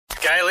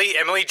Gailey,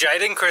 Emily,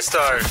 Jaden,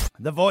 Christo.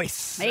 The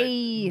Voice.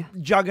 Hey.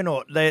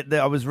 Juggernaut.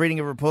 I was reading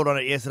a report on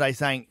it yesterday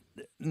saying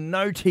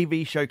no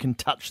TV show can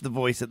touch The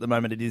Voice at the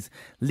moment. It is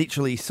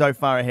literally so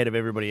far ahead of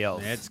everybody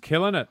else. Yeah, it's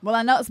killing it. Well,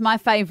 I know it's my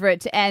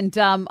favourite, and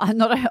I'm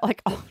not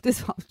like, I'll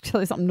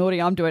tell you something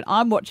naughty I'm doing.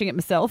 I'm watching it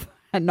myself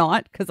at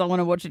night because I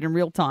want to watch it in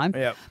real time.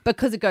 Yep.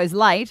 Because it goes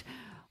late,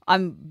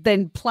 I'm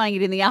then playing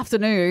it in the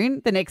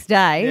afternoon the next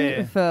day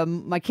Yeah. for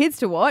my kids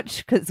to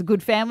watch because it's a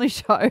good family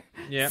show.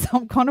 Yeah. So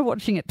I'm kind of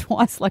watching it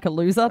twice like a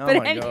loser. Oh, but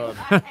my anyway,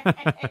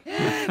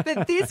 God.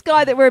 but this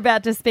guy that we're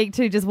about to speak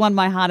to just won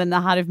my heart and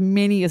the heart of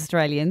many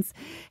Australians.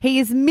 He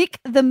is Mick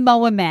the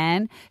Mower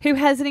Man, who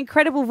has an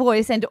incredible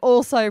voice and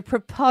also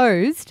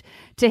proposed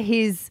to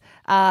his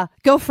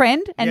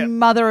girlfriend and Yep.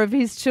 mother of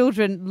his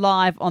children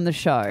live on the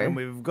show. And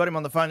we've got him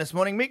on the phone this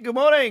morning. Mick, good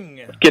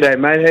morning. G'day,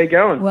 mate. How you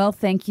going? Well,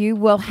 thank you.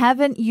 Well,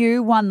 haven't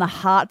you won the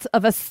hearts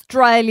of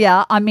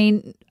Australia? I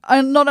mean,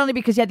 not only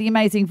because you had the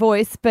amazing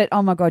voice, but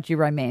oh my God, you're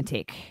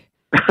romantic.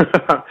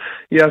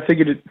 Yeah, I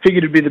figured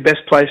it'd be the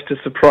best place to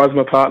surprise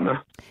my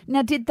partner.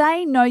 Now, did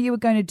they know you were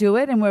going to do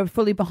it and were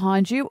fully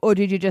behind you, or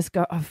did you just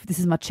go, oh, this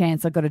is my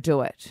chance, I've got to do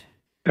it?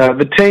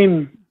 The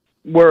team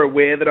were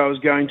aware that I was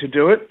going to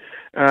do it,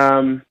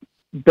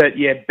 but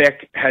yeah,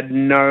 Beck had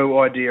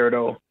no idea at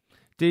all.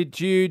 Did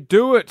you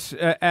do it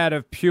out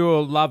of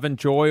pure love and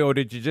joy, or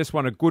did you just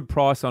want a good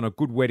price on a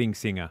good wedding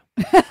singer?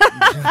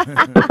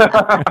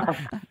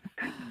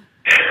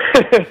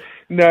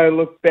 No,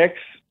 look,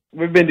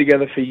 we've been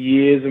together for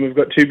years and we've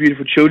got two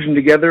beautiful children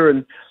together,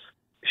 and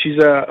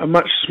she's a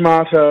much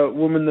smarter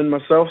woman than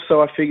myself,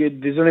 so I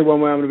figured there's only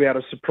one way I'm going to be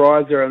able to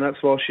surprise her, and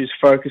that's while she's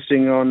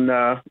focusing on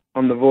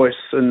The Voice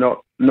and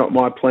not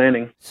my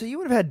planning. So you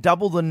would have had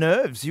double the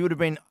nerves. You would have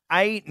been,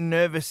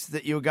 nervous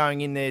that you were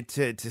going in there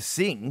to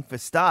sing, for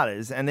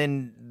starters, and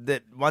then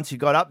that once you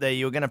got up there,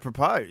 you were going to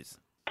propose.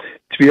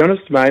 To be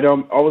honest, mate, I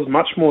was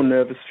much more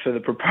nervous for the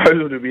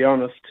proposal, to be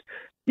honest.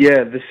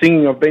 Yeah, the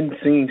singing, I've been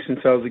singing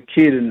since I was a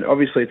kid, and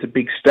obviously it's a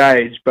big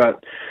stage,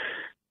 but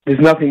there's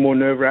nothing more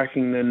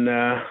nerve-wracking than,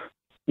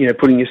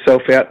 putting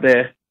yourself out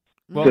there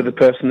to the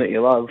person that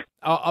you love.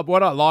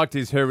 What I liked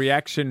is her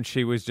reaction.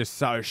 She was just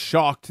so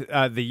shocked.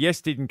 The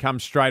yes didn't come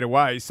straight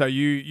away. So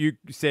you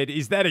said,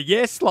 is that a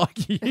yes?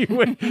 Like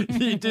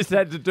you just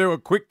had to do a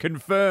quick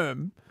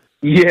confirm.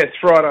 Yes,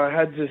 right. I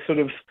had to sort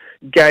of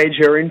gauge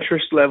her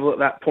interest level at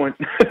that point.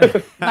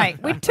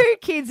 Mate, with two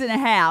kids in a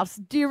house,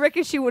 do you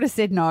reckon she would have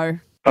said no?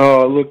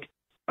 Oh, look,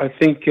 I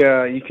think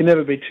you can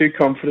never be too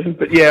confident.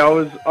 But yeah,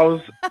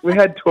 we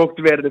had talked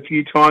about it a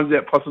few times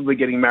about possibly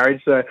getting married,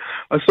 so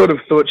I sort of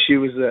thought she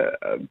was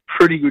a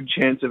pretty good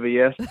chance of a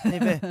yes.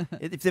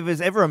 If there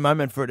was ever a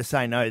moment for her to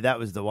say no, that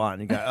was the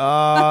one. You go,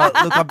 oh,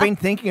 look, I've been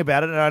thinking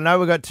about it, and I know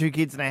we've got two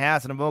kids and a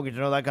house and a mortgage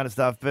and all that kind of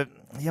stuff, but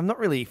yeah, I'm not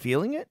really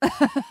feeling it.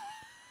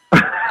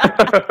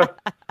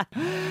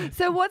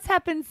 So what's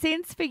happened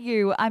since for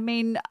you? I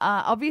mean,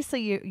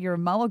 obviously you're a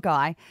mower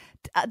guy.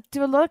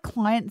 Do a lot of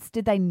clients,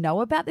 did they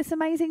know about this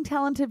amazing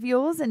talent of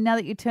yours? And now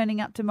that you're turning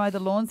up to mow the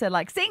lawns, they're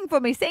like, sing for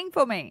me, sing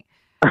for me.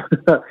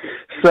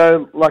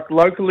 So, like,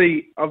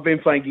 locally, I've been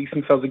playing gigs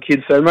since I was a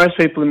kid, so most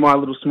people in my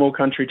little small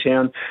country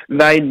town,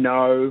 they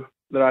know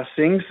that I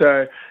sing,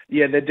 so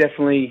yeah, they're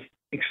definitely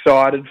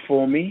excited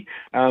for me.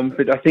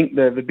 But I think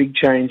the big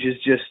change is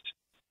just,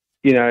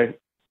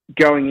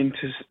 going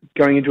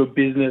into a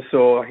business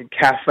or like a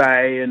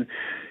cafe, and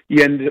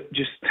you end up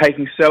just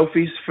taking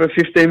selfies for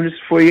 15 minutes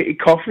before you get your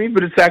coffee,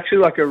 but it's actually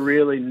like a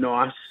really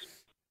nice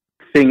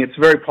thing. It's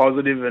very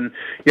positive, and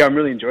yeah, I'm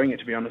really enjoying it,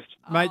 to be honest.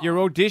 Mate, your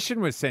audition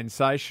was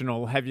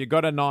sensational. Have you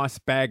got a nice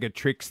bag of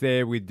tricks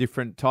there with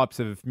different types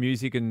of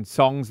music and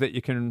songs that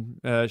you can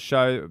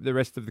show the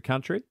rest of the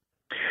country?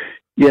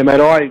 Yeah,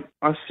 mate, I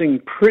sing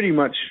pretty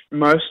much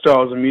most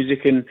styles of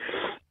music, and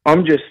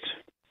I'm just...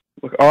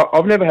 Look,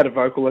 I've never had a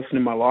vocal lesson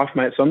in my life,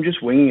 mate, so I'm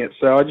just winging it.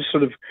 So I just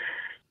sort of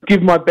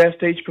give my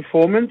best each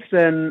performance,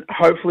 and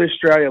hopefully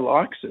Australia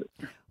likes it.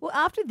 Well,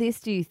 after this,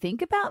 do you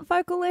think about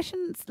vocal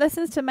lessons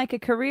to make a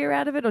career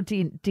out of it, or do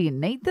you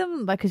need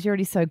them? Like, because you're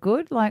already so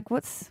good. Like,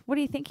 what are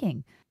you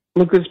thinking?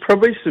 Look, there's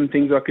probably some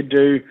things I could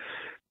do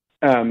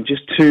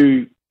just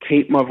to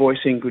keep my voice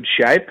in good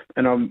shape,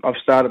 and I've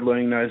started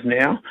learning those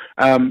now.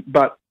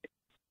 But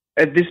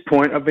at this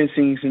point, I've been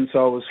singing since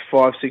I was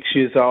 5, 6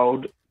 years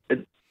old.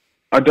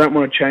 I don't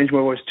want to change my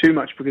voice too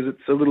much because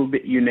it's a little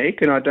bit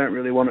unique, and I don't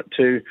really want it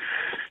to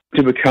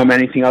become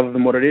anything other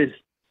than what it is.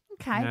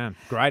 Okay. Yeah,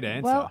 great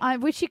answer. Well, I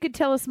wish you could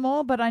tell us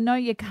more, but I know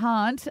you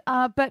can't.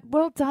 But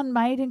well done,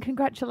 mate, and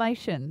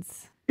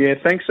congratulations. Yeah,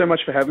 thanks so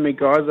much for having me,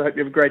 guys. I hope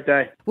you have a great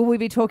day. Will we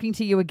be talking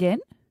to you again?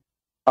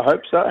 I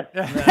hope so.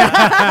 Nice.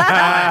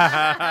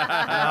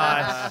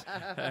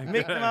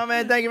 Mick, my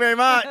man, thank you very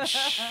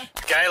much.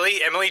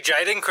 Gailey, Emily,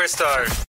 Jaden, Christo.